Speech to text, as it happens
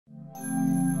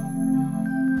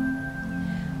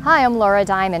Hi, I'm Laura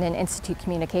Diamond in Institute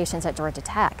Communications at Georgia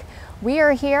Tech. We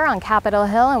are here on Capitol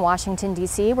Hill in Washington,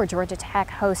 D.C., where Georgia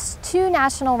Tech hosts two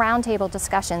national roundtable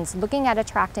discussions looking at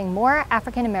attracting more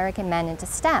African American men into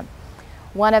STEM.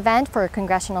 One event for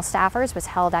congressional staffers was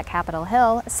held at Capitol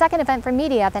Hill, a second event for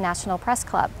media at the National Press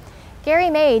Club.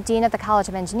 Gary May, Dean of the College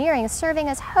of Engineering, is serving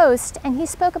as host, and he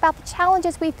spoke about the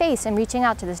challenges we face in reaching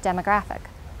out to this demographic.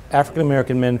 African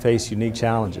American men face unique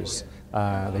challenges.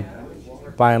 They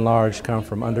by and large come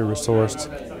from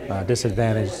under-resourced,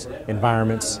 disadvantaged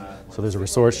environments, so there's a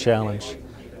resource challenge.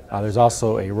 There's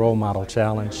also a role model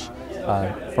challenge.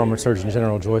 Former Surgeon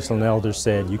General Joycelyn Elders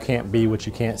said, "You can't be what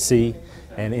you can't see,"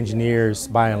 and engineers,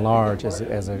 by and large, as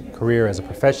a career, as a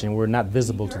profession, we're not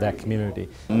visible to that community.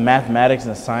 Mathematics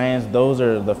and science, those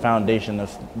are the foundations of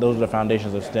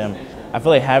STEM. I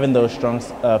feel like having those strong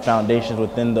foundations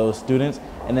within those students,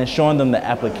 and then showing them the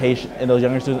application, and those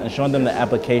younger students, and showing them the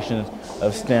applications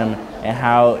of STEM and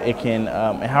how it can,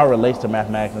 and how it relates to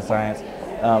mathematics and science.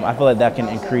 I feel like that can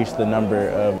increase the number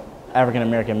of African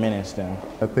American men in STEM.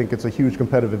 I think it's a huge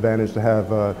competitive advantage to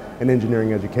have an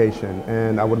engineering education,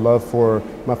 and I would love for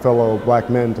my fellow black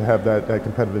men to have that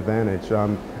competitive advantage.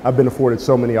 I've been afforded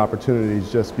so many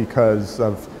opportunities just because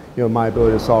of my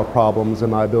ability to solve problems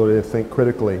and my ability to think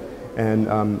critically. And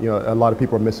a lot of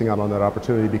people are missing out on that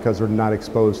opportunity because they're not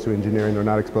exposed to engineering, they're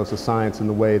not exposed to science in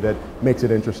the way that makes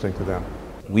it interesting to them.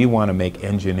 We want to make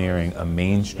engineering a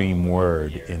mainstream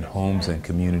word in homes and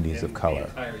communities of color.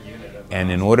 And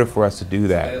in order for us to do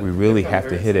that, we really have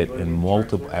to hit it in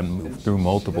through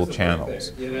multiple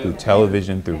channels, through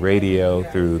television, through radio,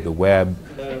 through the web,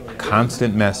 a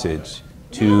constant message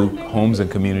to homes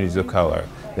and communities of color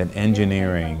that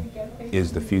engineering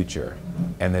is the future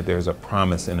and that there's a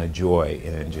promise and a joy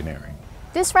in engineering.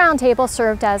 This roundtable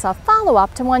served as a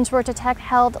follow-up to one Georgia Tech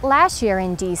held last year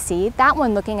in D.C., that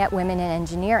one looking at women in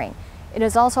engineering. It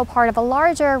is also part of a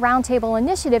larger roundtable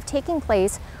initiative taking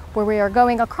place where we are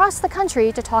going across the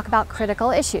country to talk about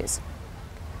critical issues.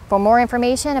 For more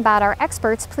information about our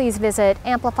experts, please visit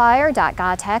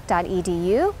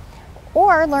amplifier.godtech.edu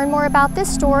or learn more about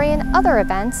this story and other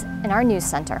events in our news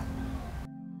center.